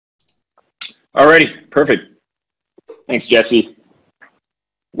Alrighty, perfect. Thanks, Jesse.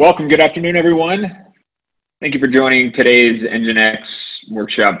 Welcome, good afternoon, everyone. Thank you for joining today's NGINX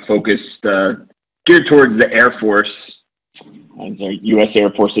workshop focused, geared towards the Air Force. It's our U.S. Air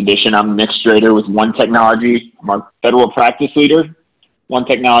Force edition. I'm an administrator with One Technology. I'm our federal practice leader. One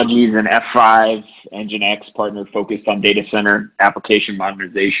Technology is an F5 NGINX partner focused on data center application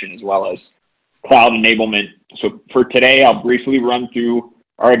modernization as well as cloud enablement. So for today, I'll briefly run through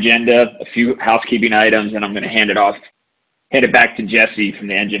our agenda, a few housekeeping items, and I'm going to hand it back to Jesse from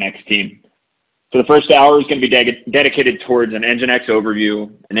the NGINX team. So the first hour is going to be dedicated towards an NGINX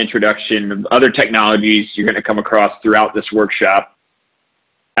overview, an introduction of other technologies you're going to come across throughout this workshop.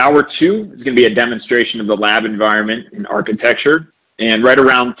 Hour 2 is going to be a demonstration of the lab environment and architecture. And right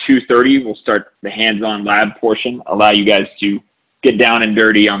around 2:30, we'll start the hands-on lab portion, allow you guys to get down and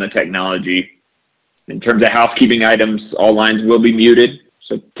dirty on the technology. In terms of housekeeping items, all lines will be muted,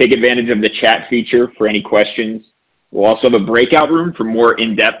 so take advantage of the chat feature for any questions. We'll also have a breakout room for more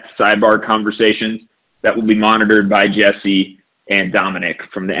in-depth sidebar conversations that will be monitored by Jesse and Dominic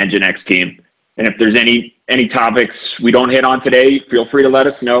from the NGINX team. And if there's any topics we don't hit on today, feel free to let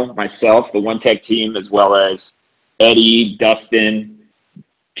us know. Myself, the One Tech team, as well as Eddie, Dustin,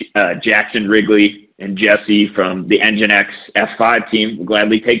 Jackson Wrigley, and Jesse from the NGINX F5 team will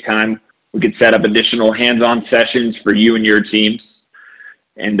gladly take time. We could set up additional hands-on sessions for you and your teams.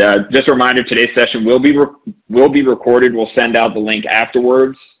 And just a reminder, today's session will be recorded. We'll send out the link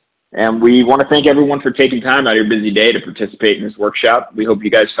afterwards. And we want to thank everyone for taking time out of your busy day to participate in this workshop. We hope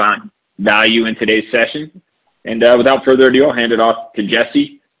you guys found value in today's session. And without further ado, I'll hand it off to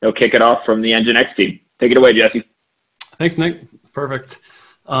Jesse. He'll kick it off from the NGINX team. Take it away, Jesse. Thanks, Nick. Perfect.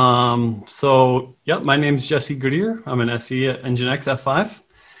 My name's Jesse Goodyear. I'm an SE at NGINX F5.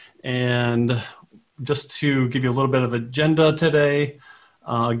 And just to give you a little bit of agenda today,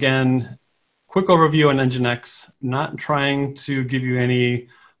 again, quick overview on NGINX, not trying to give you any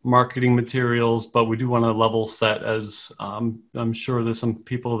marketing materials, but we do want to level set as I'm sure there's some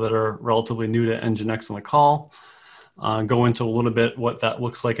people that are relatively new to NGINX on the call. Go into a little bit what that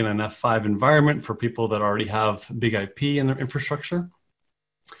looks like in an F5 environment for people that already have big IP in their infrastructure.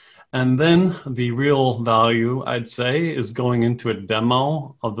 And then the real value, I'd say, is going into a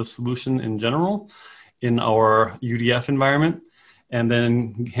demo of the solution in general in our UDF environment, and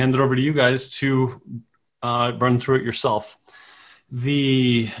then hand it over to you guys to run through it yourself.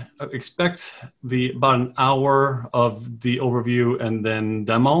 Expect about an hour of the overview and then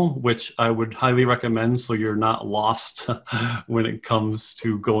demo, which I would highly recommend so you're not lost when it comes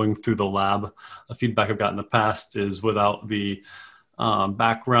to going through the lab. The feedback I've gotten in the past is without the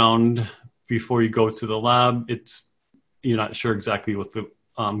background before you go to the lab, you're not sure exactly what the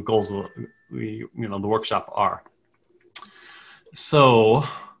goals of the workshop are. So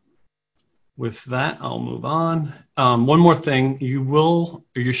with that, I'll move on. One more thing,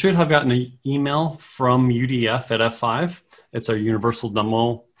 you should have gotten an email from UDF at F5. It's our universal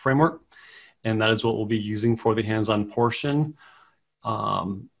demo framework, and that is what we'll be using for the hands-on portion.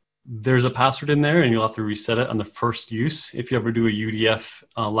 There's a password in there, and you'll have to reset it on the first use. If you ever do a UDF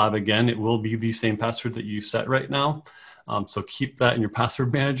lab again, it will be the same password that you set right now. So keep that in your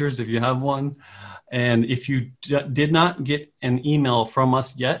password managers if you have one. And if you did not get an email from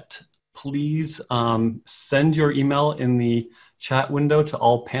us yet, please send your email in the chat window to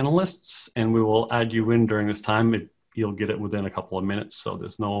all panelists, and we will add you in during this time. You'll get it within a couple of minutes, so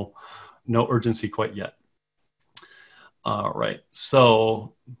there's no urgency quite yet. All right,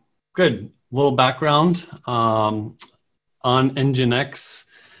 so good. Little background on NGINX.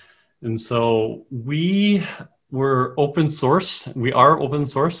 And so we were open source. We are open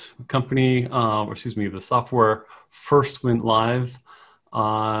source company, the software first went live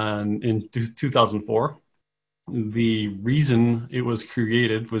in 2004. The reason it was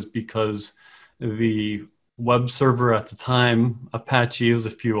created was because the web server at the time, Apache, there was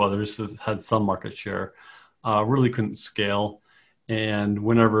a few others that had some market share, really couldn't scale. And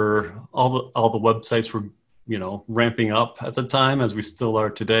whenever all the websites were, ramping up at the time, as we still are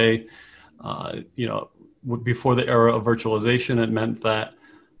today, before the era of virtualization, it meant that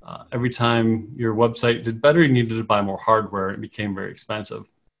every time your website did better, you needed to buy more hardware. It became very expensive.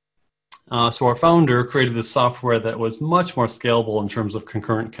 So our founder created this software that was much more scalable in terms of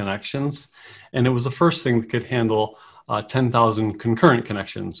concurrent connections. And it was the first thing that could handle 10,000 concurrent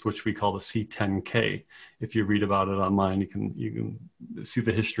connections, which we call the C10K. If you read about it online, you can see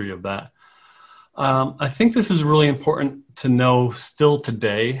the history of that. I think this is really important to know still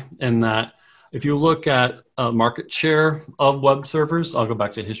today, in that if you look at market share of web servers, I'll go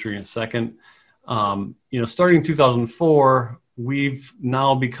back to history in a second. Starting in 2004, we've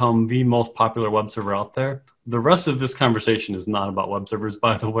now become the most popular web server out there. The rest of this conversation is not about web servers,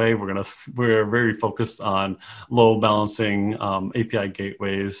 by the way. We're very focused on load balancing, API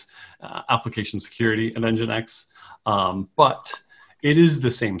gateways, application security at NGINX. But it is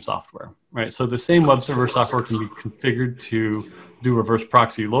the same software, right? So the same web server software can be configured to do reverse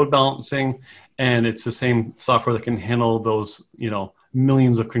proxy load balancing, and it's the same software that can handle those,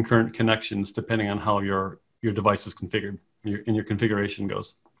 millions of concurrent connections depending on how your device is configured and your configuration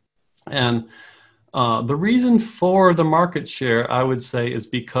goes. And the reason for the market share, I would say, is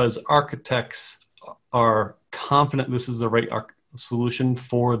because architects are confident this is the right solution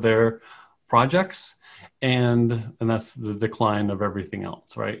for their projects, and that's the decline of everything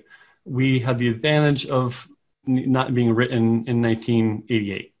else, right? We had the advantage of not being written in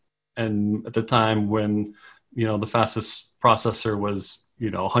 1988, and at the time when the fastest processor was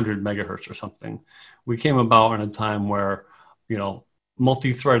 100 megahertz or something. We came about in a time where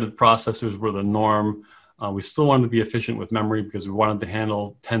multi-threaded processors were the norm. We still wanted to be efficient with memory because we wanted to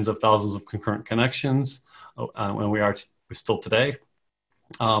handle tens of thousands of concurrent connections, and we're still today.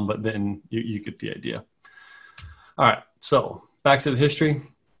 But then you get the idea. All right, so back to the history.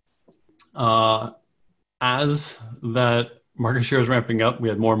 As that market share is ramping up, we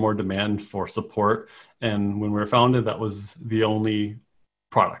had more and more demand for support. And when we were founded, that was the only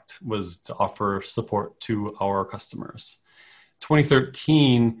product, was to offer support to our customers.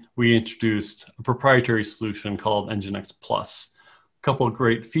 2013, we introduced a proprietary solution called NGINX Plus. A couple of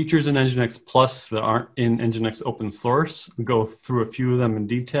great features in NGINX Plus that aren't in NGINX open source. We'll go through a few of them in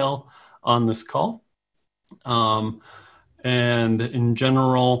detail on this call. And in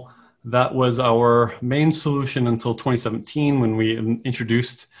general, that was our main solution until 2017 when we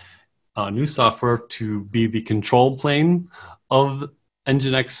introduced new software to be the control plane of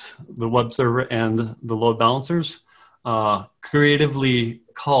NGINX, the web server, and the load balancers, creatively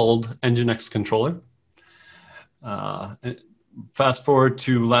called NGINX Controller. Fast forward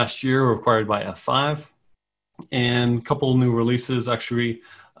to last year, we're acquired by F5, and a couple new releases. Actually,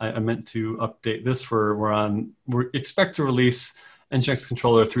 I meant to update this. We expect to release NGINX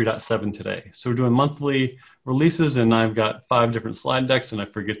Controller 3.7 today. So we're doing monthly releases, and I've got 5 different slide decks, and I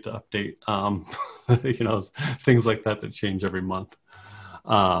forget to update, things like that change every month.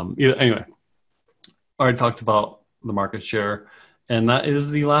 Anyway, I already talked about the market share, and that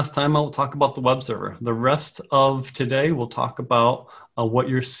is the last time I'll talk about the web server. The rest of today, we'll talk about what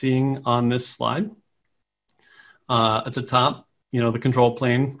you're seeing on this slide. At the top, the control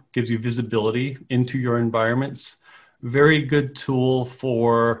plane gives you visibility into your environments. Very good tool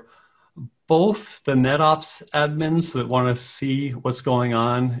for both the NetOps admins that want to see what's going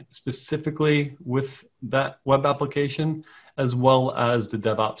on specifically with that web application, as well as the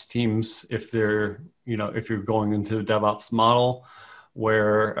DevOps teams if you're going into a DevOps model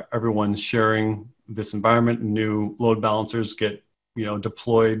where everyone's sharing this environment. New load balancers get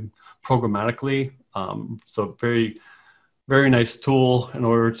deployed programmatically. So very, very nice tool in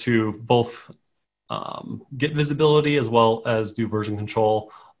order to both get visibility as well as do version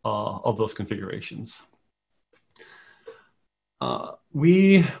control of those configurations.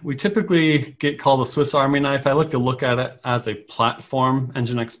 We typically get called the Swiss Army knife. I like to look at it as a platform,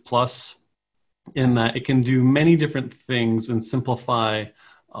 NGINX Plus, in that it can do many different things and simplify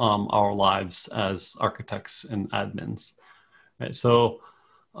our lives as architects and admins. Right, so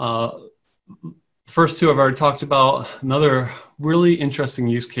first two I've already talked about. Another really interesting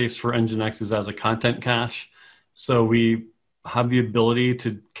use case for NGINX is as a content cache. So we have the ability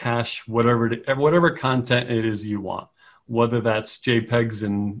to cache whatever content it is you want, whether that's JPEGs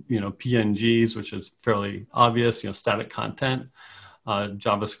and PNGs, which is fairly obvious, static content,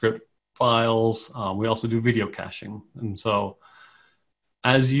 JavaScript files. We also do video caching, and so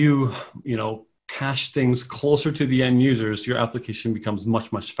as you cache things closer to the end users, your application becomes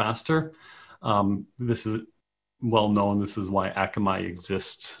much faster. This is well known. This is why Akamai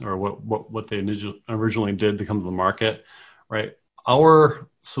exists, or what they originally did to come to the market, right? Our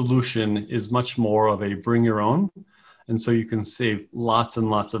solution is much more of a bring your own. And so you can save lots and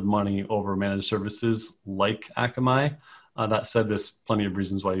lots of money over managed services like Akamai. That said, there's plenty of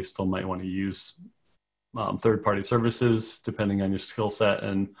reasons why you still might want to use third-party services depending on your skill set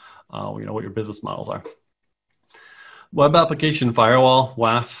and what your business models are. Web Application Firewall,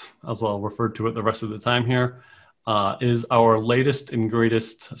 WAF, as I'll refer to it the rest of the time here, is our latest and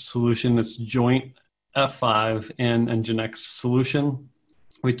greatest solution. It's joint F5 and NGINX solution.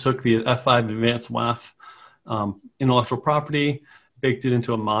 We took the F5 Advanced WAF intellectual property, baked it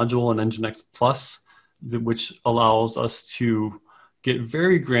into a module in NGINX Plus, which allows us to get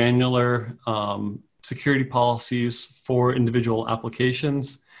very granular security policies for individual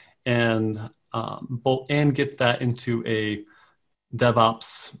applications, and get that into a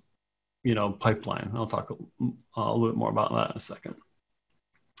DevOps, pipeline. I'll talk a little bit more about that in a second.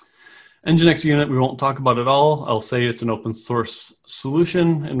 NGINX unit, we won't talk about it all. I'll say it's an open source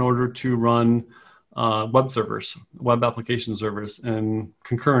solution in order to run web servers, web application servers, and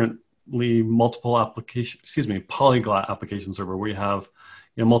concurrently polyglot application server, where you have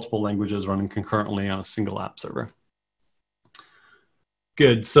multiple languages running concurrently on a single app server.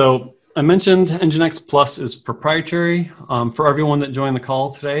 Good. So I mentioned NGINX Plus is proprietary. For everyone that joined the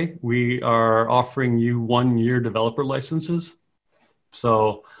call today, we are offering you 1-year developer licenses.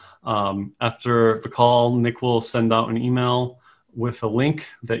 So after the call, Nick will send out an email with a link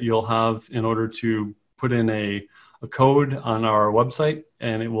that you'll have in order to put in a code on our website,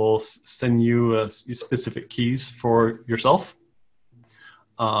 and it will send you specific keys for yourself.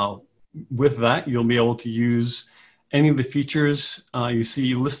 With that, you'll be able to use any of the features you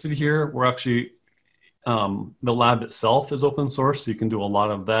see listed here. We're actually, the lab itself is open source, so you can do a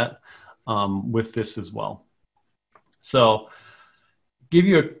lot of that with this as well. So give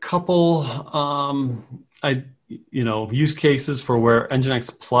you a couple use cases for where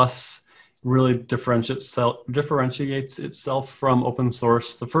NGINX Plus really differentiates itself from open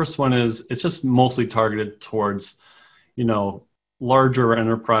source. The first one is it's just mostly targeted towards, larger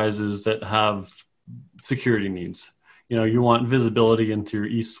enterprises that have security needs. You want visibility into your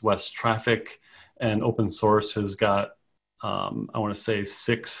east-west traffic, and open source has got, I want to say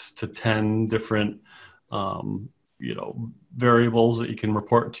 6 to 10 different, variables that you can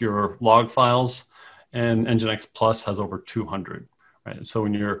report to your log files, and NGINX Plus has over 200, right? So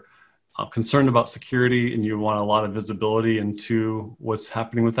when you're concerned about security and you want a lot of visibility into what's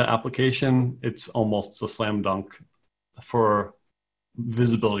happening with that application, it's almost a slam dunk for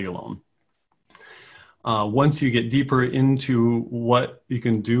visibility alone. Once you get deeper into what you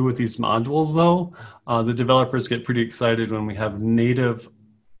can do with these modules, though, the developers get pretty excited when we have native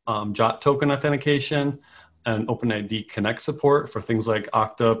JOT token authentication and OpenID Connect support for things like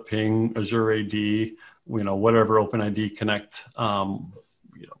Okta, Ping, Azure AD, whatever OpenID Connect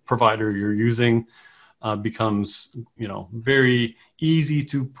provider you're using becomes very easy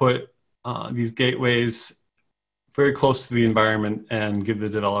to put these gateways very close to the environment and give the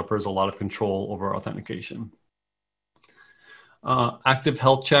developers a lot of control over authentication. Active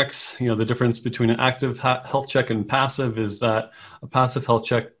health checks, the difference between an active health check and passive is that a passive health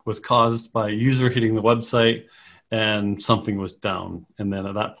check was caused by a user hitting the website and something was down. And then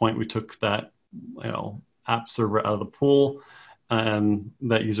at that point, we took that app server out of the pool, and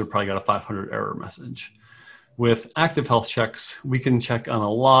that user probably got a 500 error message. With active health checks, we can check on a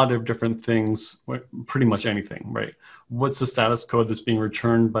lot of different things, pretty much anything, right? What's the status code that's being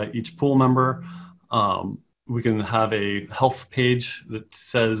returned by each pool member? We can have a health page that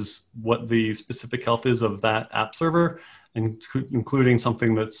says what the specific health is of that app server, including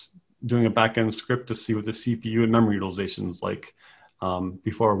something that's doing a backend script to see what the CPU and memory utilization is like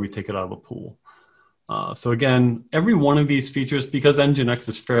before we take it out of a pool. So again, every one of these features, because NGINX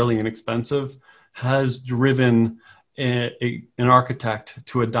is fairly inexpensive, has driven an architect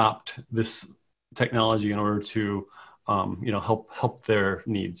to adopt this technology in order to help their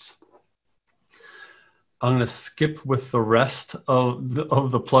needs. I'm going to skip with the rest of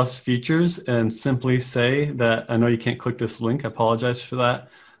the Plus features and simply say that I know you can't click this link. I apologize for that.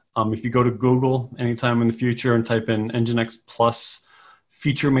 If you go to Google anytime in the future and type in NGINX Plus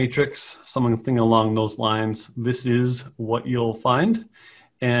feature matrix, something along those lines, this is what you'll find.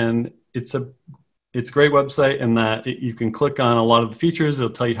 And it's a great website in that you can click on a lot of the features.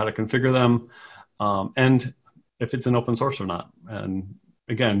 It'll tell you how to configure them and if it's an open source or not. And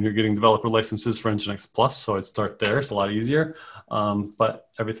again, you're getting developer licenses for NGINX Plus, so I'd start there. It's a lot easier, but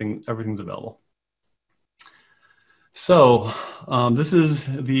everything's available. So this is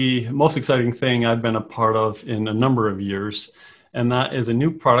the most exciting thing I've been a part of in a number of years, and that is a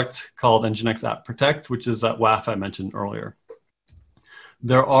new product called NGINX App Protect, which is that WAF I mentioned earlier.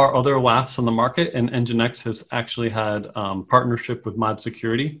 There are other WAFs on the market, and NGINX has actually had partnership with Mod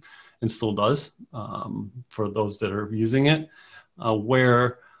Security, and still does for those that are using it,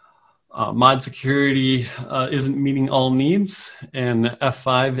 where Mod Security isn't meeting all needs, and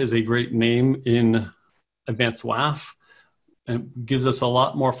F5 is a great name in advanced WAF, and it gives us a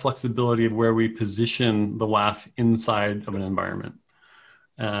lot more flexibility of where we position the WAF inside of an environment.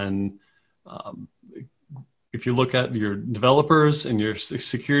 And if you look at your developers and your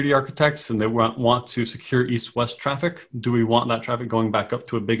security architects and they want to secure east-west traffic, do we want that traffic going back up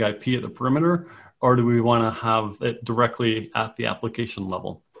to a big IP at the perimeter, or do we want to have it directly at the application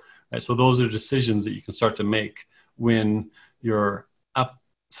level, right? So those are decisions that you can start to make when your app,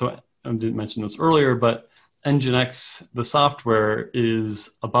 so I didn't mention this earlier, but NGINX, the software, is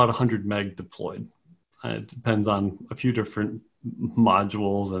about 100 meg deployed. It depends on a few different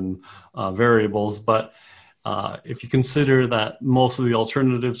modules and variables, but if you consider that most of the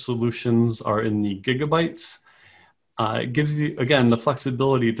alternative solutions are in the gigabytes, it gives you, again, the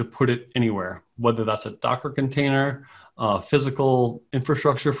flexibility to put it anywhere, whether that's a Docker container, physical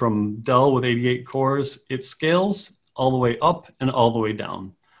infrastructure from Dell with 88 cores. It scales all the way up and all the way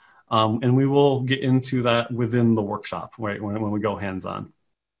down. And we will get into that within the workshop, right, when we go hands-on.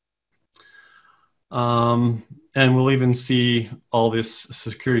 And we'll even see all this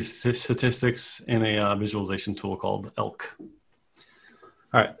security statistics in a visualization tool called ELK.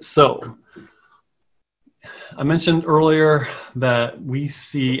 All right, so I mentioned earlier that we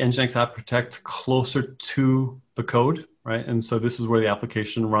see NGINX App Protect closer to the code, right? And so this is where the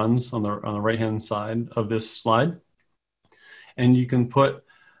application runs on the right-hand side of this slide. And you can put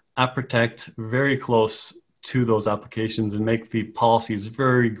App Protect very close to those applications and make the policies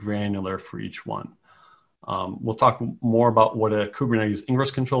very granular for each one. We'll talk more about what a Kubernetes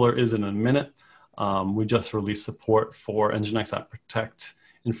ingress controller is in a minute. We just released support for NGINX App Protect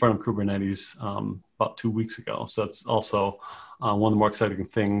in front of Kubernetes about 2 weeks ago. So it's also one of the more exciting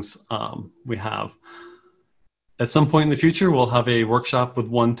things we have. At some point in the future, we'll have a workshop with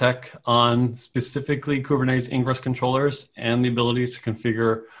one tech on specifically Kubernetes ingress controllers and the ability to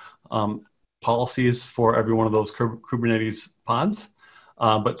configure policies for every one of those Kubernetes pods.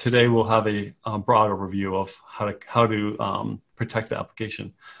 But today we'll have a broad overview of how to protect the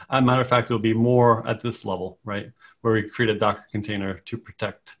application. As a matter of fact, it'll be more at this level, right, where we create a Docker container to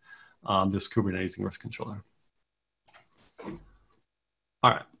protect this Kubernetes ingress controller.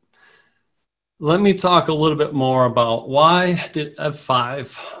 All right. Let me talk a little bit more about why did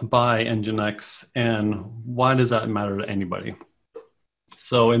F5 buy NGINX and why does that matter to anybody?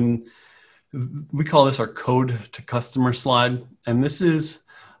 So we call this our code to customer slide. And this is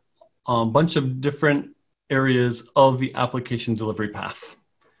a bunch of different areas of the application delivery path.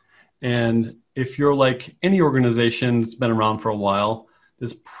 And if you're like any organization that's been around for a while,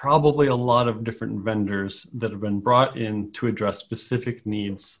 there's probably a lot of different vendors that have been brought in to address specific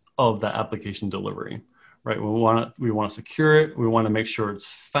needs of that application delivery, right? We want to secure it. We want to make sure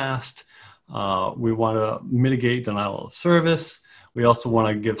it's fast. We want to mitigate denial of service. We also want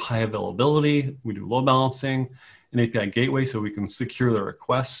to give high availability. We do load balancing, an API gateway so we can secure the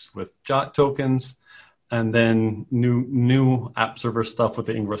requests with JOT tokens, and then new app server stuff with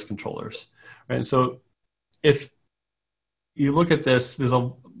the ingress controllers, right? And so if you look at this,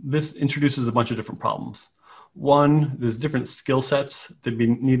 this introduces a bunch of different problems. One, there's different skill sets that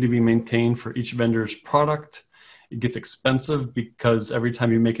need to be maintained for each vendor's product. It gets expensive because every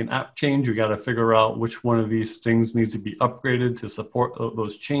time you make an app change, you got to figure out which one of these things needs to be upgraded to support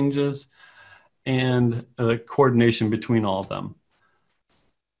those changes, and the coordination between all of them.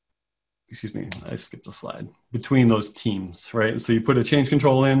 Excuse me, I skipped a slide. Between those teams, right? So you put a change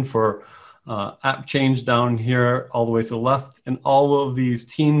control in for app change down here all the way to the left, and all of these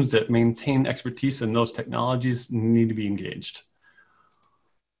teams that maintain expertise in those technologies need to be engaged.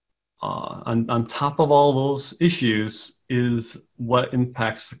 On top of all those issues is what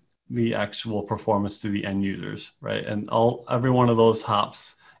impacts the actual performance to the end users, right? And every one of those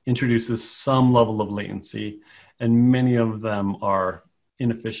hops introduces some level of latency, and many of them are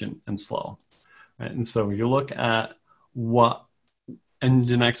inefficient and slow, right? And so you look at what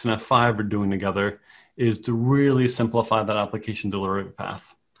NGINX and F5 are doing together is to really simplify that application delivery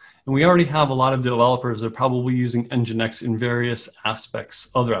path. And we already have a lot of developers that are probably using NGINX in various aspects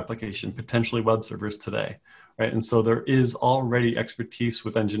of their application, potentially web servers today, right? And so there is already expertise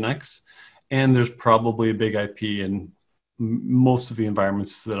with NGINX, and there's probably a big IP in most of the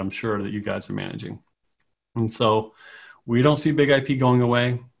environments that I'm sure that you guys are managing. And so we don't see big IP going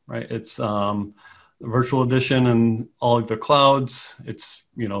away, right? It's virtual edition and all of the clouds. It's,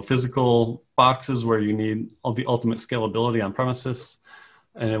 physical boxes where you need all the ultimate scalability on premises,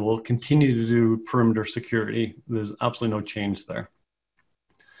 and it will continue to do perimeter security. There's absolutely no change there.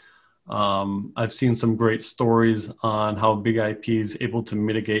 I've seen some great stories on how big IP is able to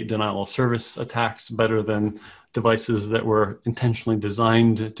mitigate denial of service attacks better than devices that were intentionally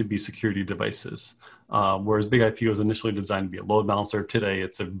designed to be security devices. Whereas big IP was initially designed to be a load balancer. Today,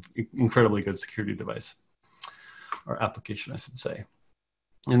 it's an incredibly good security device, or application, I should say.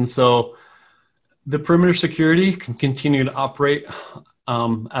 And so the perimeter security can continue to operate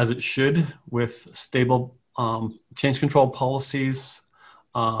as it should with stable change control policies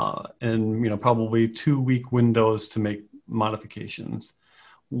and probably 2-week windows to make modifications.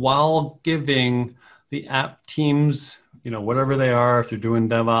 while giving the app teams, whatever they are, if they're doing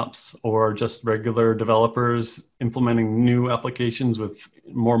DevOps or just regular developers implementing new applications with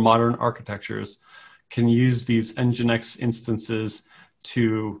more modern architectures, can use these NGINX instances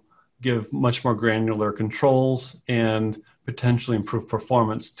to give much more granular controls and potentially improve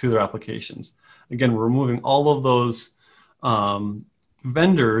performance to their applications. Again, we're removing all of those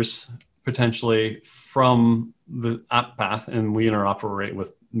vendors potentially from the app path, and we interoperate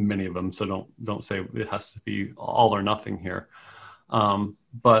with many of them. So don't say it has to be all or nothing here.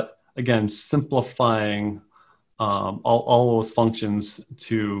 But again, simplifying all those functions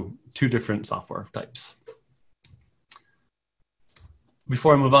to two different software types.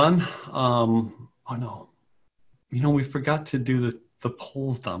 Before I move on, oh no, we forgot to do the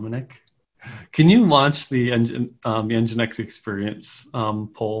polls, Dominic. Can you launch the NGINX experience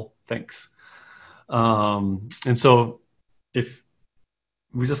poll? Thanks. And so if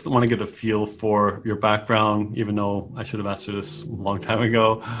we just want to get a feel for your background, even though I should have asked you this a long time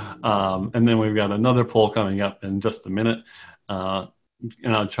ago. And then we've got another poll coming up in just a minute. And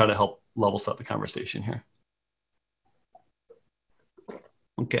I'll try to help level set the conversation here.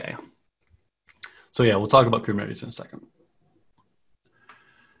 Okay. So yeah, we'll talk about Kubernetes in a second.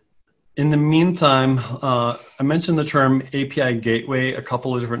 In the meantime, I mentioned the term API gateway a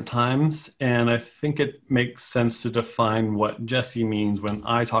couple of different times, and I think it makes sense to define what Jesse means when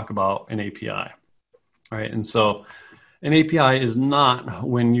I talk about an API, right? And so an API is not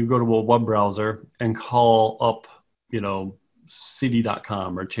when you go to a web browser and call up,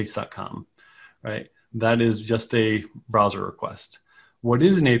 cd.com or chase.com, right? That is just a browser request. What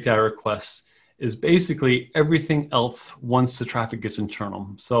is an API request is basically everything else once the traffic gets internal.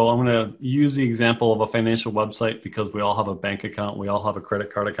 So I'm going to use the example of a financial website because we all have a bank account. We all have a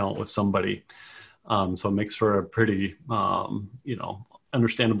credit card account with somebody. So it makes for a pretty,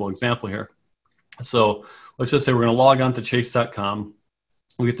 understandable example here. So let's just say we're going to log on to chase.com.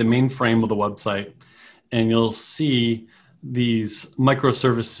 We get the main frame of the website, and you'll see these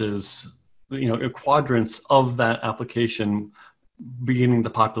microservices, quadrants of that application beginning to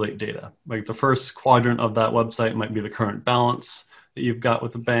populate data. Like the first quadrant of that website might be the current balance that you've got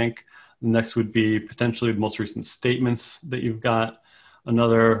with the bank. The next would be potentially the most recent statements that you've got.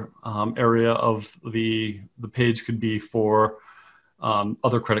 Another area of the page could be for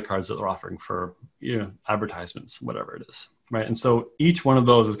other credit cards that they're offering for advertisements, whatever it is, right? And so each one of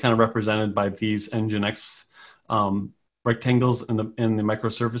those is kind of represented by these NGINX rectangles in the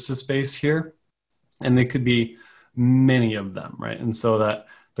microservices space here, and they could be many of them, right? And so that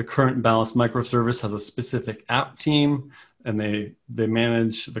the current balance microservice has a specific app team, and they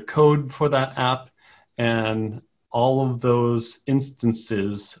manage the code for that app, and all of those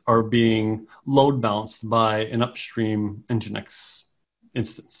instances are being load balanced by an upstream NGINX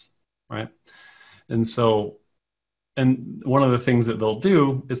instance, right? And so, and one of the things that they'll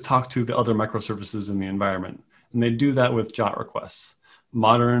do is talk to the other microservices in the environment, and they do that with JOT requests.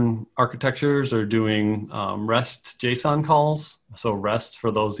 Modern architectures are doing REST JSON calls. So REST,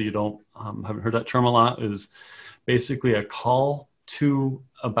 for those of you who haven't heard that term a lot, is basically a call to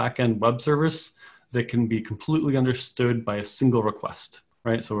a backend web service that can be completely understood by a single request,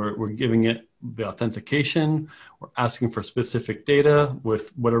 right? So we're giving it the authentication, we're asking for specific data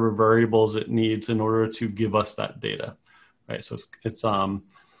with whatever variables it needs in order to give us that data, right? So it's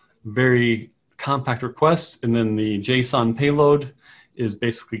very compact requests, and then the JSON payload is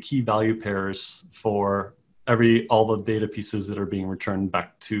basically key value pairs for all the data pieces that are being returned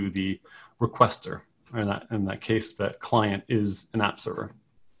back to the requester. In that case, that client is an app server.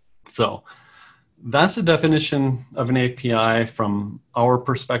 So that's a definition of an API from our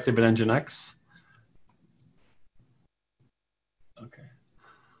perspective at NGINX. Okay.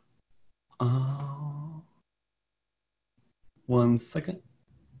 1 second.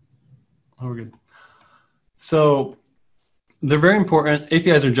 Oh, we're good. So they're very important.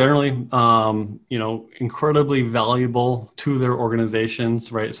 APIs are generally, incredibly valuable to their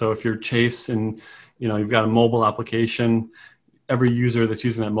organizations, right? So if you're Chase and, you've got a mobile application, every user that's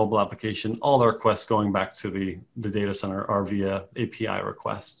using that mobile application, all the requests going back to the data center are via API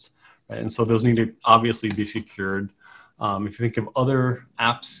requests, right? And so those need to obviously be secured. If you think of other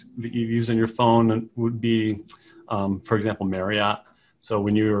apps that you use on your phone, it would be, for example, Marriott. So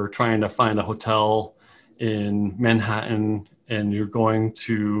when you're trying to find a hotel in Manhattan and you're going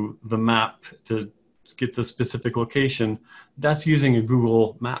to the map to get to a specific location, that's using a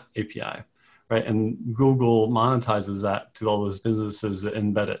Google Map API, right? And Google monetizes that to all those businesses that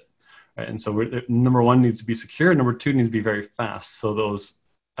embed it, right? And so number one needs to be secure. Number two needs to be very fast, so those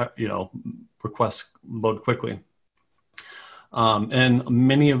requests load quickly. And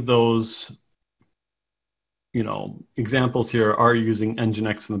many of those, examples here are using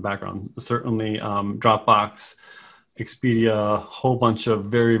NGINX in the background. Certainly Dropbox, Expedia, a whole bunch of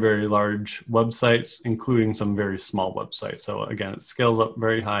very, very large websites, including some very small websites. So again, it scales up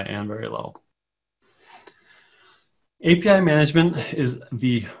very high and very low. API management is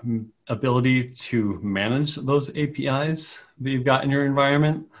the ability to manage those APIs that you've got in your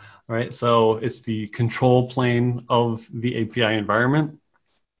environment, right? So it's the control plane of the API environment.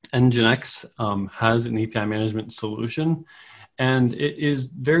 NGINX has an API management solution, and it is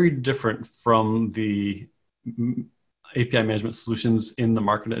very different from the API management solutions in the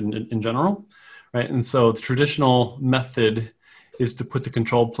market in general, right? And so the traditional method is to put the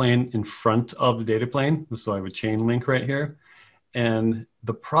control plane in front of the data plane. So I have a chain link right here. And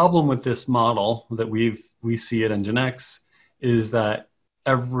the problem with this model that we see at NGINX is that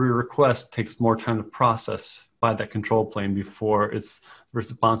every request takes more time to process by that control plane before its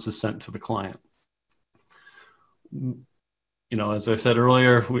response is sent to the client. As I said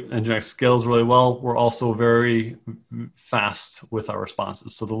earlier, NGINX scales really well. We're also very fast with our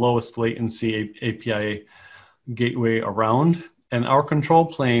responses. So the lowest latency API gateway around, and our control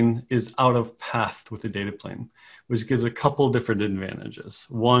plane is out of path with the data plane, which gives a couple different advantages.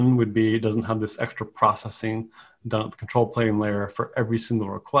 One would be it doesn't have this extra processing done at the control plane layer for every single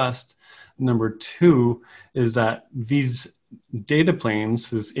request. Number two is that these data planes,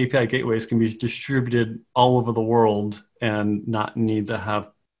 these API gateways, can be distributed all over the world and not need to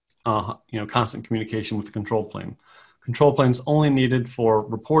have constant communication with the control plane. Control plane is only needed for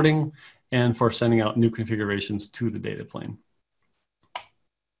reporting and for sending out new configurations to the data plane.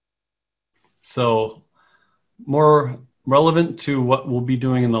 So more relevant to what we'll be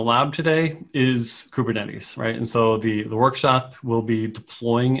doing in the lab today is Kubernetes, right? And so the workshop will be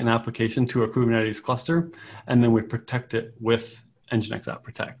deploying an application to a Kubernetes cluster, and then we protect it with NGINX App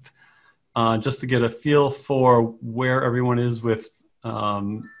Protect. Just to get a feel for where everyone is with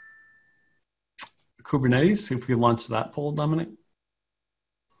Kubernetes, if we launch that poll, Dominic.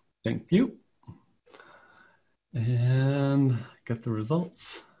 Thank you. And get the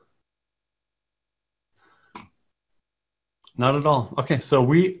results. Not at all. Okay, so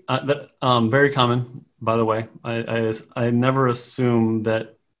very common, by the way. I never assume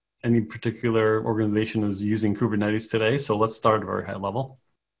that any particular organization is using Kubernetes today, so let's start at a very high level.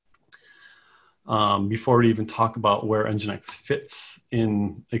 Before we even talk about where NGINX fits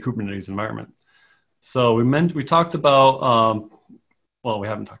in a Kubernetes environment. So we talked about, well, we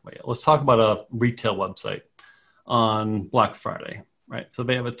haven't talked about it yet. Let's talk about a retail website on Black Friday, right? So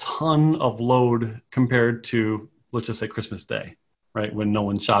they have a ton of load compared to, let's just say, Christmas Day, right? When no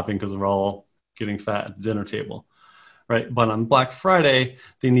one's shopping because they're all getting fat at the dinner table, right? But on Black Friday,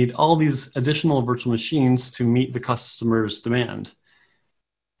 they need all these additional virtual machines to meet the customer's demand.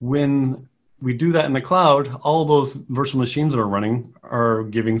 When we do that in the cloud, all those virtual machines that are running are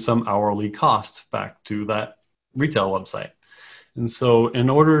giving some hourly cost back to that retail website. And so in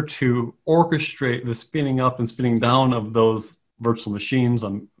order to orchestrate the spinning up and spinning down of those virtual machines,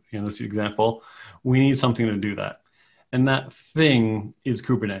 in this example, we need something to do that. And that thing is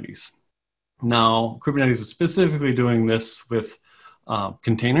Kubernetes. Now, Kubernetes is specifically doing this with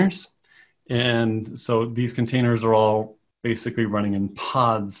containers. And so these containers are all basically running in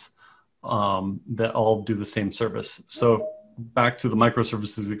pods that all do the same service. So back to the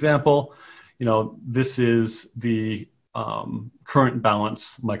microservices example, this is the current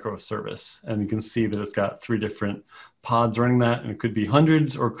balance microservice. And you can see that it's got 3 different pods running that, and it could be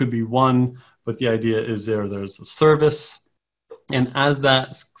hundreds or it could be one, but the idea is there's a service. And as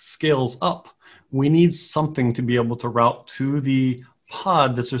that scales up, we need something to be able to route to the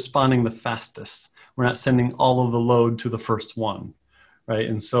pod that's responding the fastest. We're not sending all of the load to the first one, right?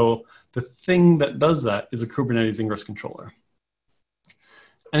 And so the thing that does that is a Kubernetes ingress controller.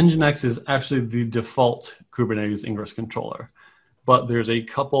 NGINX is actually the default Kubernetes ingress controller, but there's a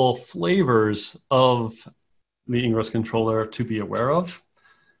couple flavors of the ingress controller to be aware of.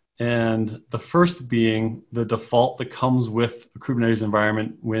 And the first being the default that comes with a Kubernetes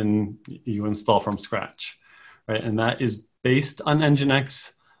environment when you install from scratch, right? And that is based on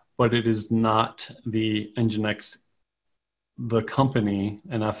NGINX, but it is not the NGINX, the company,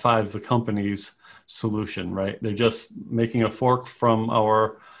 and F5 is the company's solution, right? They're just making a fork from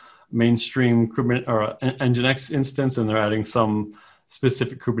our mainstream Kubernetes or NGINX instance, and they're adding some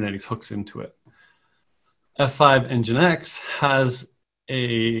specific Kubernetes hooks into it. F5 NGINX has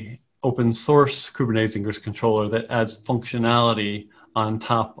a open source Kubernetes ingress controller that adds functionality on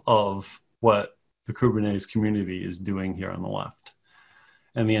top of what the Kubernetes community is doing here on the left.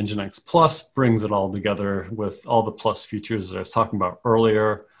 And the NGINX Plus brings it all together with all the plus features that I was talking about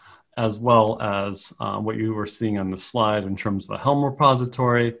earlier, as well as what you were seeing on the slide in terms of a Helm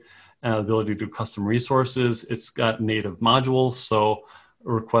repository and the ability to do custom resources. It's got native modules, so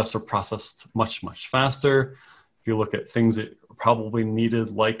requests are processed much, much faster. If you look at things that are probably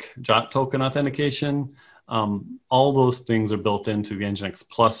needed, like JOT token authentication, all those things are built into the NGINX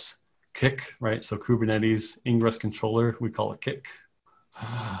Plus kick, right? So Kubernetes Ingress controller, we call it kick.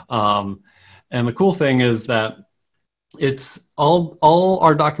 And the cool thing is that it's all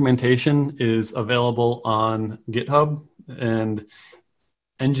our documentation is available on GitHub, and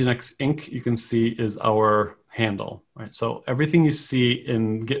NGINX Inc. you can see is our handle, right? So everything you see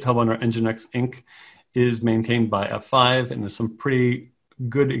in GitHub under NGINX Inc. is maintained by F5, and there's some pretty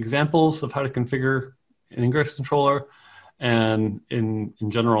good examples of how to configure an ingress controller, and in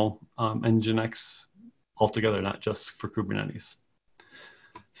general, NGINX altogether, not just for Kubernetes.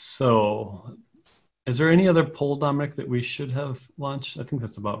 So is there any other poll, Dominic, that we should have launched? I think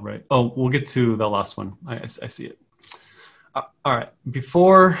that's about right. Oh, we'll get to the last one. I see it. All right.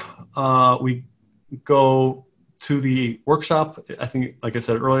 Before we go to the workshop, I think, like I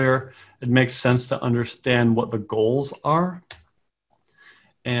said earlier, it makes sense to understand what the goals are.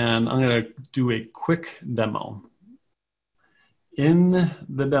 And I'm going to do a quick demo. In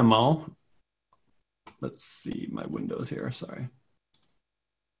the demo, let's see my windows here, sorry.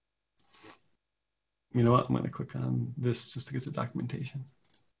 You know what, I'm going to click on this just to get the documentation.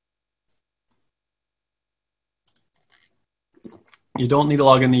 You don't need to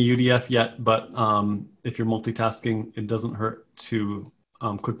log in the UDF yet, but if you're multitasking, it doesn't hurt to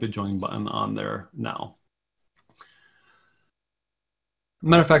click the join button on there now.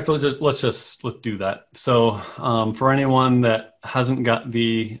 Matter of fact, let's do that. So for anyone that hasn't got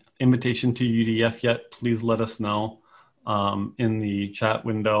the invitation to UDF yet, please let us know in the chat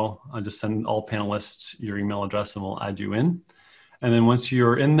window. Just send all panelists your email address and we'll add you in. And then once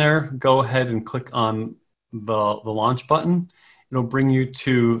you're in there, go ahead and click on the launch button. It'll bring you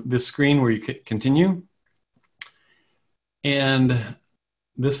to this screen where you continue. And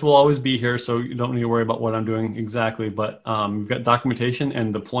this will always be here, so you don't need to worry about what I'm doing exactly, but we've got documentation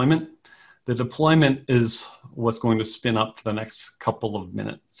and deployment. The deployment is what's going to spin up for the next couple of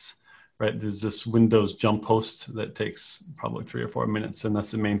minutes, right? There's this Windows jump host that takes probably 3 or 4 minutes, and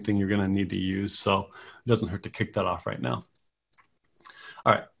that's the main thing you're gonna need to use, so it doesn't hurt to kick that off right now.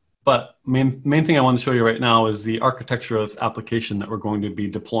 All right, but main thing I want to show you right now is the architecture of this application that we're going to be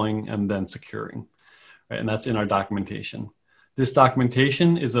deploying and then securing, right? And that's in our documentation. This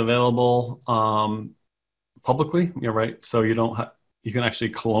documentation is available publicly, right? So you can actually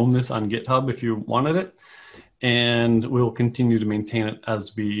clone this on GitHub if you wanted it, and we'll continue to maintain it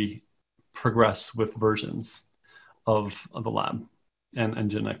as we progress with versions of the lab and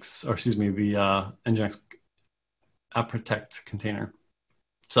NGINX, or excuse me, the NGINX App Protect container.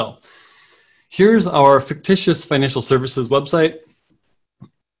 So here's our fictitious financial services website.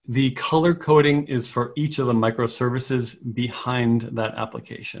 The color coding is for each of the microservices behind that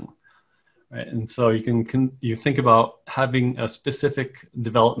application, right? And so you think about having a specific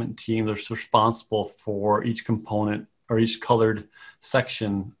development team that's responsible for each component or each colored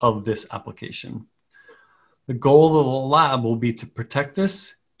section of this application. The goal of the lab will be to protect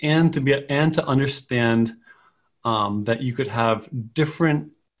this and to understand that you could have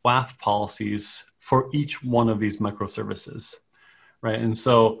different WAF policies for each one of these microservices. Right, and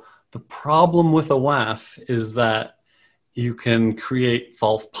so the problem with a WAF is that you can create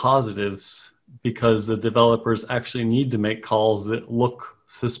false positives because the developers actually need to make calls that look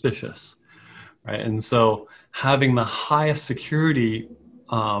suspicious, right? And so having the highest security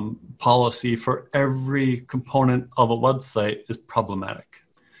policy for every component of a website is problematic,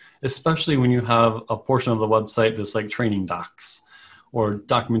 especially when you have a portion of the website that's like training docs or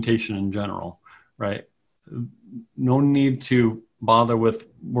documentation in general, right? No need to bother with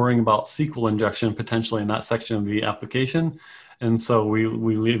worrying about SQL injection potentially in that section of the application. And so we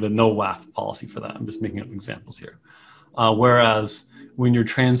leave a no WAF policy for that. I'm just making up examples here. Whereas when you're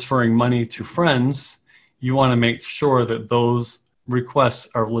transferring money to friends, you want to make sure that those requests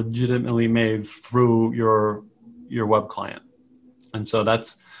are legitimately made through your web client. And so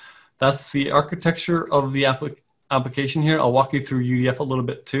that's the architecture of the application here. I'll walk you through UDF a little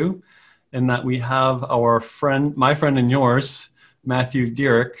bit too, in that we have my friend and yours, Matthew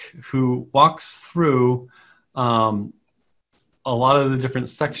Dierich, who walks through a lot of the different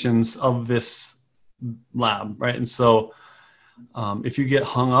sections of this lab, right? And so if you get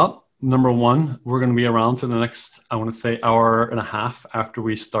hung up, number one, we're going to be around for the next, I want to say, hour and a half after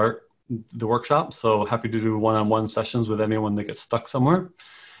we start the workshop. So happy to do one-on-one sessions with anyone that gets stuck somewhere.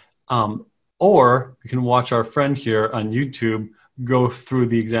 Or you can watch our friend here on YouTube go through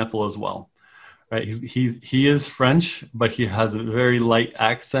the example as well. Right? He is French, but he has a very light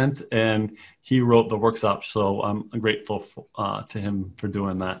accent, and he wrote the workshop. So I'm grateful to him for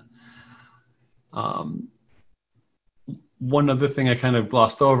doing that. One other thing I kind of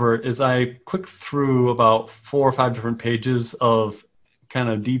glossed over is I clicked through about 4 or 5 different pages of kind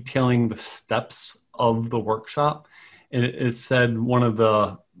of detailing the steps of the workshop. And it said one of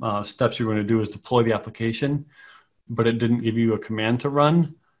the steps you're going to do is deploy the application, but it didn't give you a command to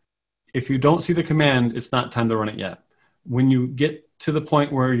run. If you don't see the command, it's not time to run it yet. When you get to the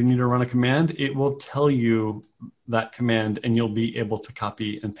point where you need to run a command, it will tell you that command, and you'll be able to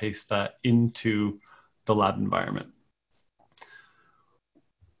copy and paste that into the lab environment.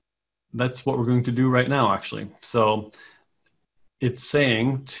 That's what we're going to do right now, actually. So it's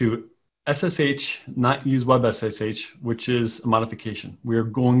saying to SSH, not use WebSSH, which is a modification. We're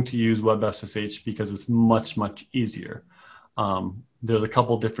going to use WebSSH because it's much, much easier. There's a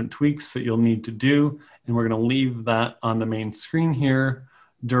couple different tweaks that you'll need to do, and we're going to leave that on the main screen here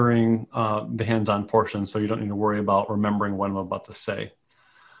during the hands-on portion, so you don't need to worry about remembering what I'm about to say.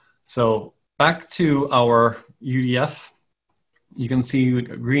 So back to our UDF. You can see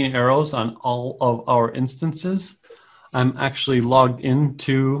green arrows on all of our instances. I'm actually logged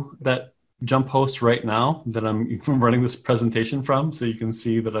into that jump host right now that I'm running this presentation from. So you can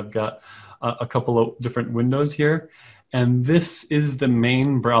see that I've got a couple of different windows here. And this is the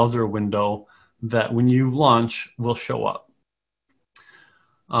main browser window that when you launch will show up.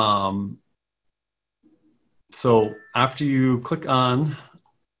 So after you click on,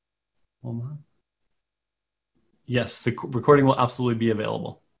 hold on. Yes, the recording will absolutely be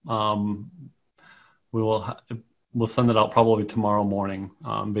available. We'll send it out probably tomorrow morning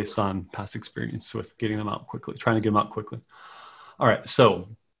based on past experience with getting them out quickly, trying to get them out quickly. All right, so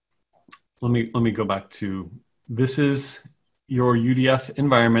let me go back to, this is your UDF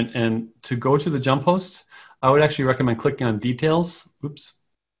environment, and to go to the jump host, I would actually recommend clicking on details. Oops,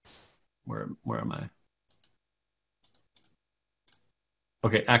 where am I?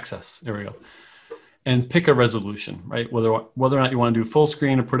 Okay, access, there we go. And pick a resolution, right? Whether or not you want to do full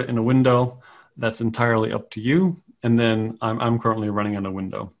screen or put it in a window, that's entirely up to you. And then I'm currently running on a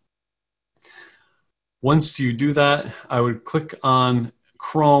window. Once you do that, I would click on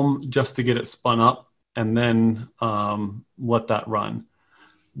Chrome just to get it spun up, and then let that run.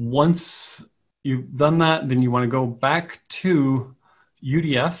 Once you've done that, then you want to go back to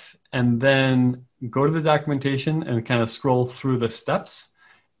UDF and then go to the documentation and kind of scroll through the steps.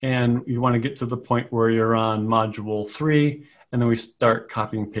 And you want to get to the point where you're on module 3, and then we start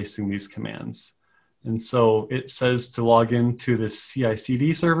copying and pasting these commands. And so it says to log into the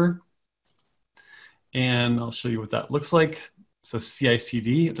CI/CD server. And I'll show you what that looks like. So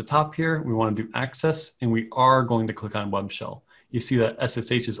CI/CD at the top here, we want to do access, and we are going to click on web shell. You see that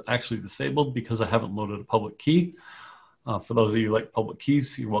SSH is actually disabled because I haven't loaded a public key. For those of you who like public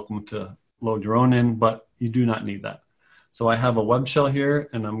keys, you're welcome to load your own in, but you do not need that. So I have a web shell here,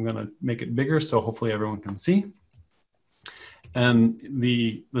 and I'm going to make it bigger so hopefully everyone can see. And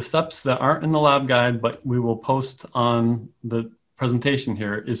the steps that aren't in the lab guide, but we will post on the presentation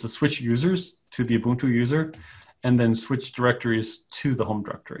here, is to switch users to the Ubuntu user, and then switch directories to the home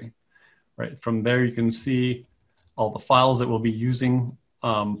directory. Right from there, you can see all the files that we'll be using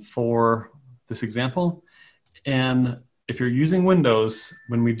for this example. And if you're using Windows,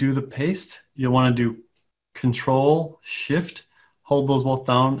 when we do the paste, you'll want to do Control Shift, hold those both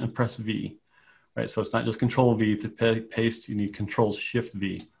down, and press V. Right, so it's not just Control V to paste, you need Control Shift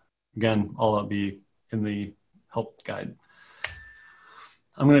V. Again, all that'll be in the help guide.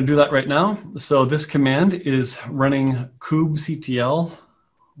 I'm going to do that right now. So this command is running kubectl.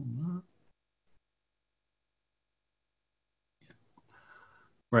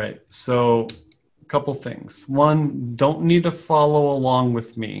 Right, so a couple things. One, don't need to follow along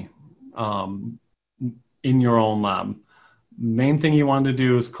with me in your own lab. Main thing you want to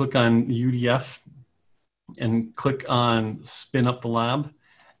do is click on UDF and click on spin up the lab,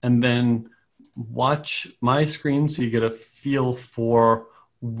 and then watch my screen so you get a feel for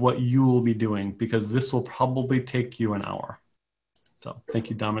what you will be doing, because this will probably take you an hour. So thank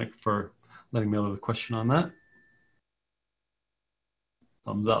you, Dominic, for letting me know the question on that.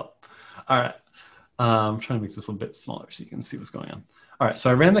 Thumbs up. All right. I'm trying to make this a bit smaller so you can see what's going on. All right, so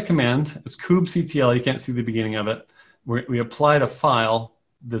I ran the command. It's kubectl. You can't see the beginning of it. We applied a file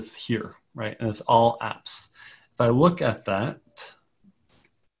that's here, right? And it's all apps. If I look at that,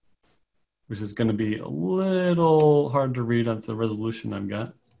 which is going to be a little hard to read on the resolution I've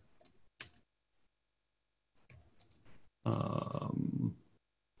got. Oh,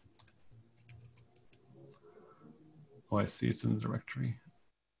 I see it's in the directory.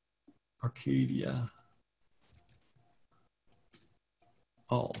 Arcadia.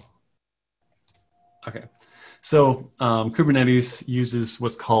 Oh, okay. So Kubernetes uses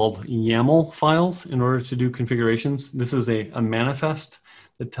what's called YAML files in order to do configurations. This is a manifest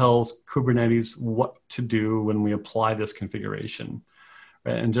that tells Kubernetes what to do when we apply this configuration.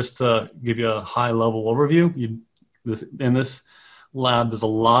 Right? And just to give you a high-level overview, in this lab, there's a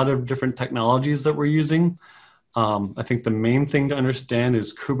lot of different technologies that we're using. I think the main thing to understand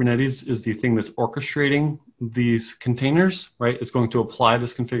is Kubernetes is the thing that's orchestrating these containers, right? It's going to apply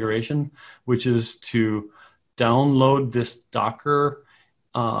this configuration, which is to download this Docker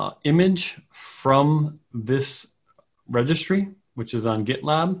image from this registry, which is on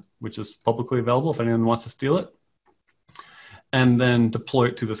GitLab, which is publicly available if anyone wants to steal it, and then deploy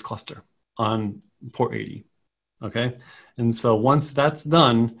it to this cluster on port 80. Okay, and so once that's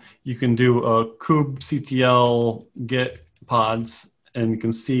done, you can do a kubectl git pods, and you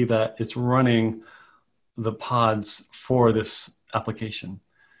can see that it's running the pods for this application.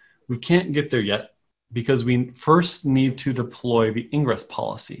 We can't get there yet because we first need to deploy the ingress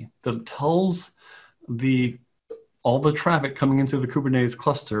policy that tells all the traffic coming into the Kubernetes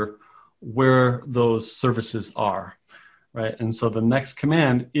cluster where those services are, right? And so the next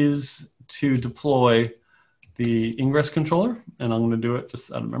command is to deploy the ingress controller, and I'm going to do it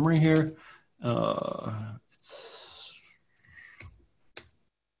just out of memory here. It's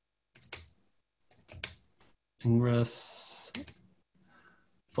ingress,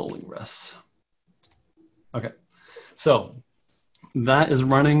 full ingress. Okay, so that is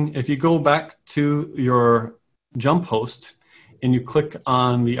running. If you go back to your jump host and you click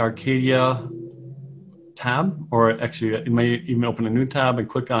on the Arcadia tab, or actually you may even open a new tab and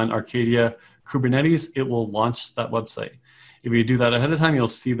click on Arcadia Kubernetes, it will launch that website. If you do that ahead of time, you'll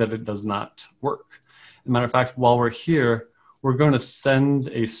see that it does not work. As a matter of fact, while we're here, we're going to send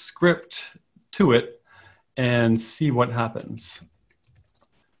a script to it and see what happens.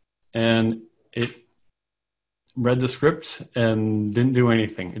 And it read the script and didn't do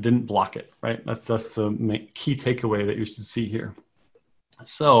anything. It didn't block it, right? That's the key takeaway that you should see here.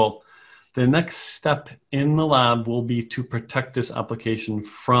 So the next step in the lab will be to protect this application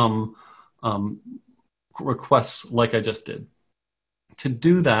from requests like I just did. To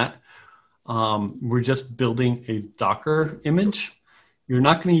do that, we're just building a Docker image. You're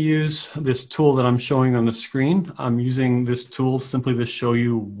not going to use this tool that I'm showing on the screen. I'm using this tool simply to show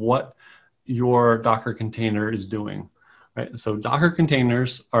you what your Docker container is doing. Right? So Docker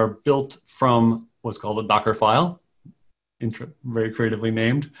containers are built from what's called a Docker file, very creatively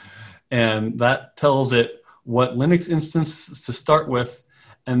named, and that tells it what Linux instance to start with,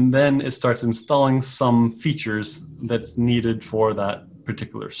 and then it starts installing some features that's needed for that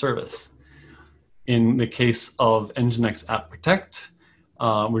particular service. In the case of NGINX App Protect,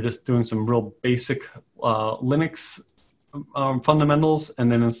 we're just doing some real basic Linux fundamentals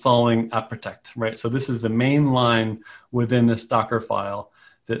and then installing App Protect, right? So this is the main line within this Docker file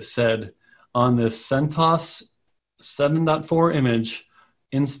that said on this CentOS 7.4 image,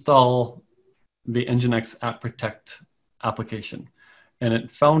 install the NGINX App Protect application. And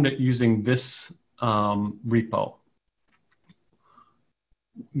it found it using this repo.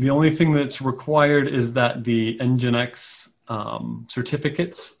 The only thing that's required is that the NGINX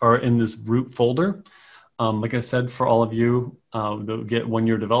certificates are in this root folder. Like I said, for all of you, they'll get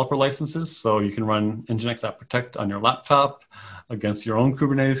 1-year developer licenses, so you can run NGINX App Protect on your laptop against your own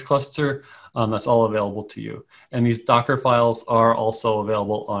Kubernetes cluster. That's all available to you. And these Docker files are also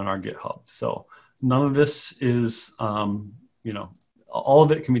available on our GitHub. So none of this is, all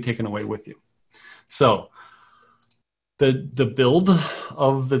of it can be taken away with you. So the build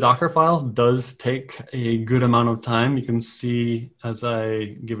of the Docker file does take a good amount of time. You can see as I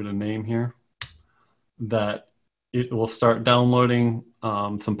give it a name here that it will start downloading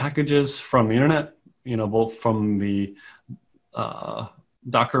some packages from the internet, both from the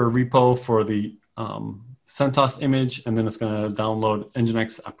Docker repo for the CentOS image, and then it's going to download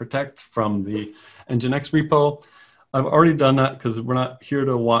NGINX App Protect from the NGINX repo. I've already done that because we're not here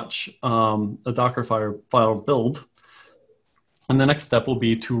to watch a Docker file build. And the next step will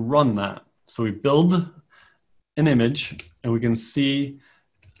be to run that. So we build an image, and we can see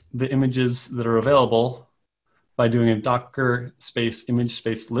the images that are available by doing a Docker space image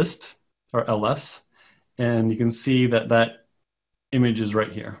space list, or ls. And you can see that that image is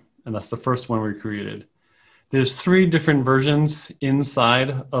right here. And that's the first one we created. There's 3 different versions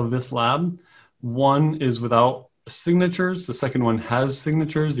inside of this lab. One is without signatures. The second one has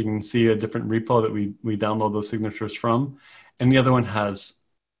signatures. You can see a different repo that we download those signatures from. And the other one has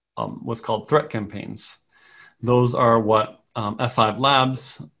what's called threat campaigns. Those are what F5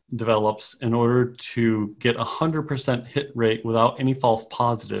 Labs develops in order to get 100% hit rate without any false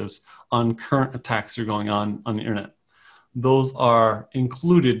positives on current attacks that are going on the internet. Those are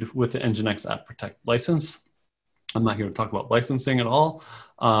included with the NGINX App Protect license. I'm not here to talk about licensing at all,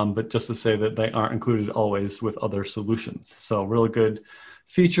 but just to say that they aren't included always with other solutions. So really good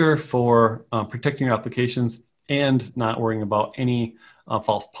feature for protecting your applications and not worrying about any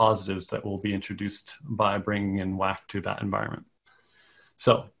false positives that will be introduced by bringing in WAF to that environment.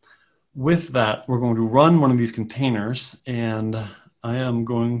 So with that, we're going to run one of these containers, and I am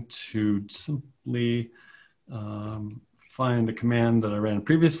going to simply find a command that I ran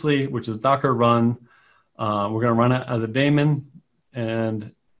previously, which is docker run. We're going to run it as a daemon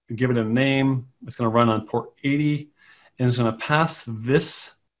and give it a name. It's going to run on port 80, and it's going to pass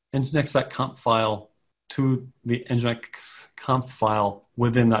this nginx.conf file to the nginx.conf file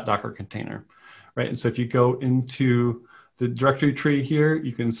within that Docker container, right? And so if you go into the directory tree here,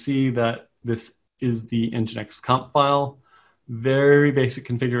 you can see that this is the nginx.conf file. Very basic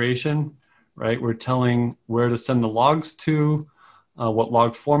configuration, right? We're telling where to send the logs to, what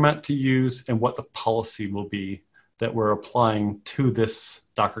log format to use, and what the policy will be that we're applying to this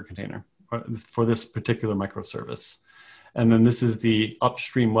Docker container for this particular microservice. And then this is the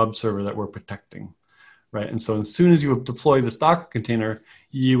upstream web server that we're protecting, right? And so as soon as you deploy this Docker container,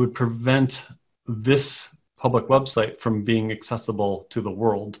 you would prevent this public website from being accessible to the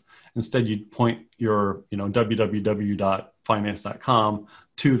world. Instead, you'd point your www.finance.com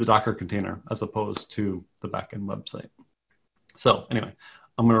to the Docker container as opposed to the backend website. So anyway,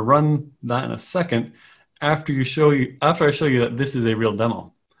 I'm going to run that in a second after I show you that this is a real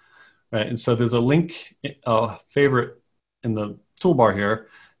demo, right? And so there's a link, favorite in the toolbar here,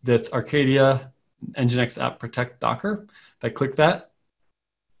 that's Arcadia NGINX App Protect Docker. If I click that,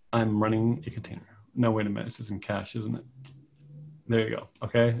 I'm running a container. No, wait a minute, this is in cache, isn't it? There you go,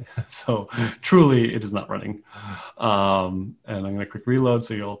 okay? So truly it is not running. And I'm gonna click reload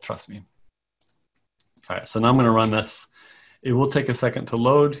so you'll trust me. All right, so now I'm gonna run this. It will take a second to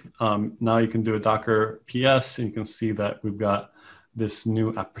load. Now you can do a Docker PS, and you can see that we've got this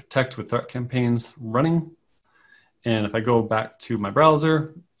new App Protect with threat campaigns running. And if I go back to my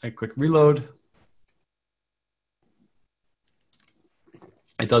browser, I click reload.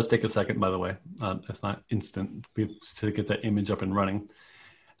 It does take a second, by the way. It's not instant to get that image up and running. And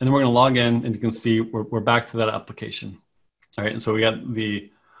then we're going to log in, and you can see we're back to that application. All right, and so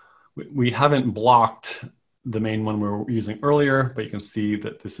we haven't blocked the main one we were using earlier, but you can see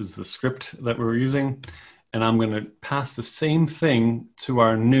that this is the script that we were using. And I'm going to pass the same thing to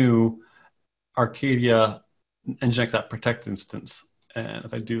our new Arcadia NGINX App Protect instance. And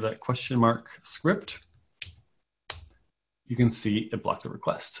if I do that question mark script, you can see it blocked the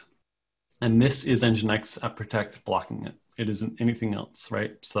request. And this is NGINX App Protect blocking it. It isn't anything else,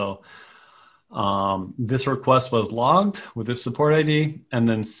 right? So this request was logged with this support ID and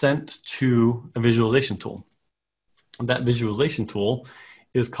then sent to a visualization tool. That visualization tool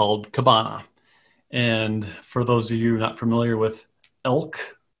is called Kibana. And for those of you not familiar with ELK,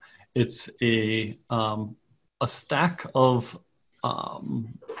 it's a stack of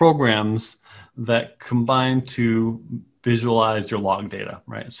programs that combine to visualize your log data,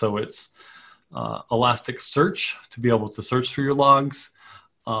 right? So it's Elasticsearch to be able to search for your logs,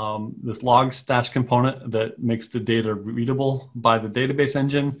 this log stash component that makes the data readable by the database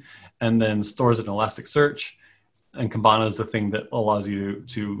engine and then stores it in Elasticsearch. And Kibana is the thing that allows you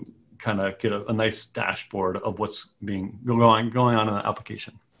to kind of get a nice dashboard of what's going on in the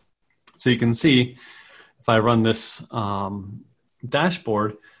application. So you can see if I run this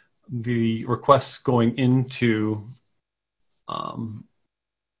dashboard, the requests going into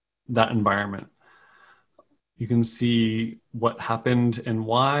that environment. You can see what happened and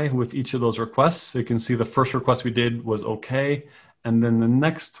why with each of those requests. So you can see the first request we did was okay. And then the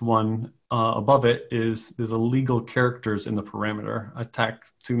next one above it is there's illegal characters in the parameter, attack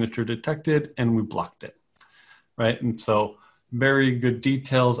signature detected, and we blocked it, right? And so very good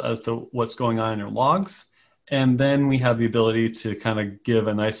details as to what's going on in your logs. And then we have the ability to kind of give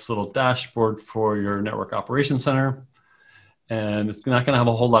a nice little dashboard for your network operations center. And it's not going to have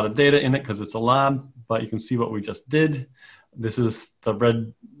a whole lot of data in it because it's a lab, but you can see what we just did. This is the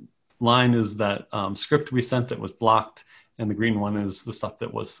red line is that script we sent that was blocked, and the green one is the stuff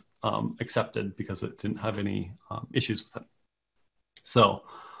that was accepted because it didn't have any issues with it. So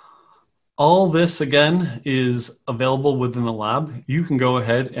all this, again, is available within the lab. You can go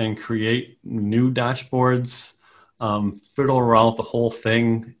ahead and create new dashboards fiddle around with the whole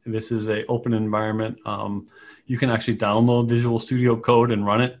thing. This is an open environment. You can actually download Visual Studio Code and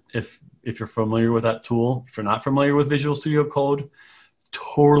run it if you're familiar with that tool. If you're not familiar with Visual Studio Code,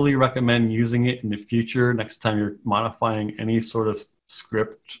 totally recommend using it in the future. Next time you're modifying any sort of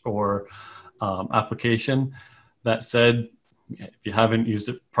script or application. That said, if you haven't used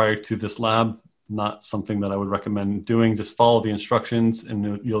it prior to this lab, not something that I would recommend doing. Just follow the instructions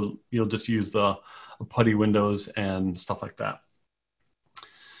and you'll just use the putty windows and stuff like that.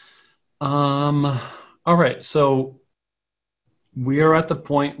 All right, so we are at the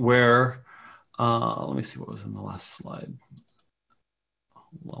point where, let me see what was in the last slide.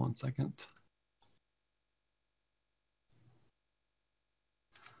 Hold on one second.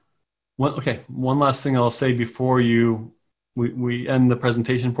 One last thing I'll say before we end the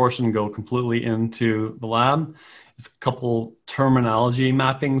presentation portion and go completely into the lab is a couple terminology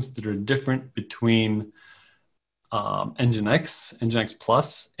mappings that are different between NGINX, NGINX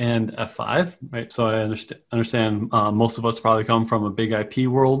Plus, and F5, right? So I understand most of us probably come from a big IP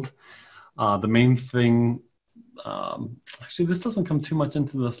world. The main thing, actually this doesn't come too much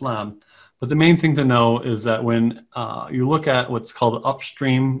into this lab, but the main thing to know is that when you look at what's called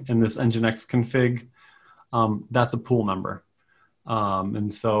upstream in this NGINX config, that's a pool member.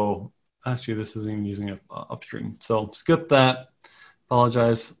 And so actually this isn't even using it upstream. So skip that,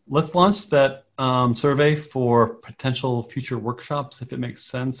 apologize. Let's launch that survey for potential future workshops, if it makes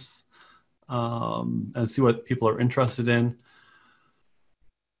sense, and see what people are interested in.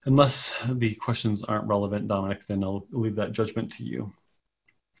 Unless the questions aren't relevant, Dominic, then I'll leave that judgment to you.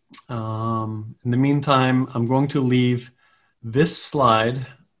 In the meantime, I'm going to leave this slide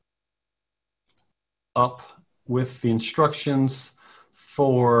up with the instructions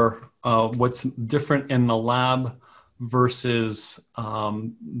for what's different in the lab versus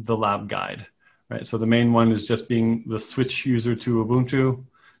the lab guide, right? So the main one is just being the switch user to Ubuntu.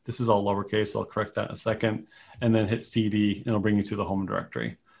 This is all lowercase, I'll correct that in a second, and then hit CD and it'll bring you to the home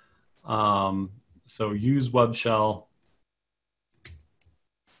directory. So use web shell.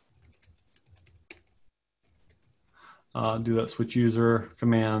 Do that switch user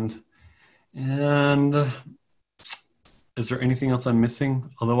command. And is there anything else I'm missing?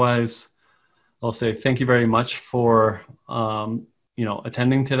 Otherwise, I'll say thank you very much for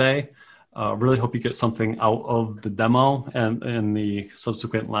attending today. Really hope you get something out of the demo and the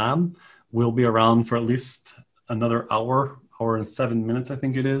subsequent lab. We'll be around for at least another hour and 7 minutes, I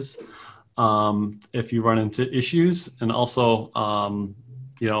think it is. If you run into issues, and also,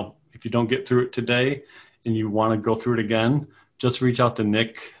 if you don't get through it today and you want to go through it again, just reach out to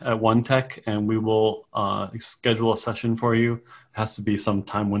Nick at OneTech and we will schedule a session for you. It has to be some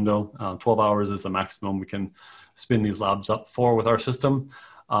time window. 12 hours is the maximum we can spin these labs up for with our system.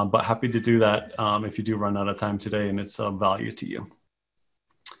 But happy to do that if you do run out of time today and it's of value to you.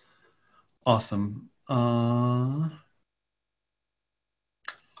 Awesome.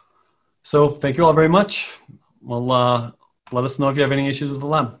 So thank you all very much. Well, let us know if you have any issues with the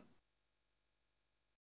lab.